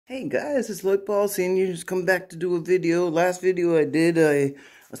Hey guys, it's L.L.Paul Senior. Just come back to do a video. Last video I did, I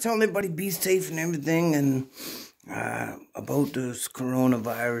was telling everybody be safe and everything, and about this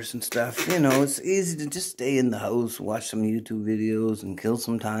coronavirus and stuff. You know, it's easy to just stay in the house, watch some YouTube videos, and kill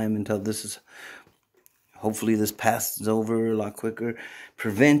some time until hopefully this passes over a lot quicker.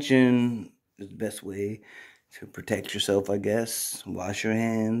 Prevention is the best way to protect yourself, I guess. Wash your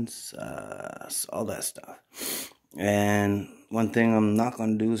hands, all that stuff. And one thing I'm not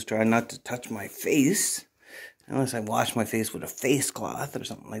going to do is try not to touch my face unless I wash my face with a face cloth or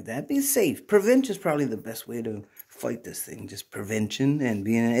something like that. Be safe. Prevention is probably the best way to fight this thing. Just prevention and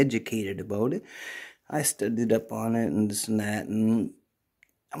being educated about it. I studied up on it and this and that. And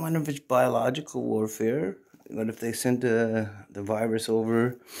I wonder if it's biological warfare. What if they sent the virus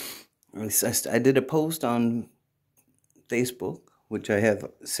over? I did a post on Facebook, which I have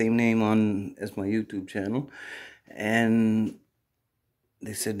the same name on as my YouTube channel. And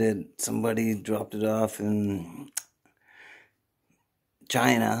they said that somebody dropped it off in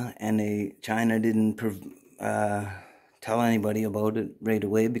China, and China didn't tell anybody about it right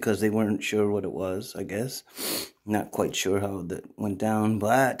away because they weren't sure what it was, I guess. Not quite sure how that went down,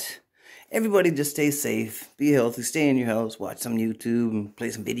 but everybody just stay safe, be healthy, stay in your house, watch some YouTube, and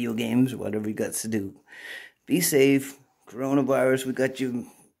play some video games or whatever you got to do. Be safe. Coronavirus, we got you.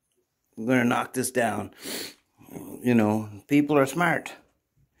 We're going to knock this down. You know, people are smart.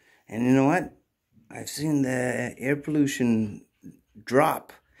 And you know what? I've seen the air pollution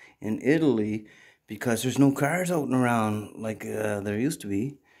drop in Italy because there's no cars out and around like there used to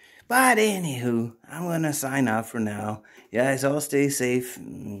be. But anywho, I'm going to sign off for now. You guys all stay safe.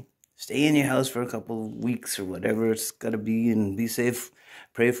 Stay in your house for a couple of weeks or whatever it's got to be, and be safe.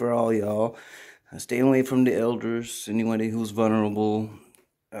 Pray for all y'all. Stay away from the elders, anybody who's vulnerable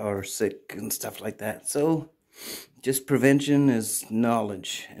or sick and stuff like that. So, just prevention is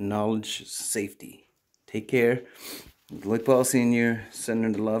knowledge, and knowledge is safety. Take care. L.L.Paul Senior,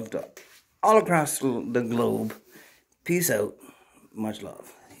 sending the love to all across the globe. Peace out. Much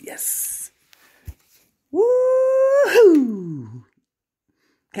love. Yes. Woohoo!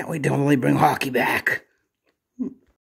 Can't wait till they bring hockey back.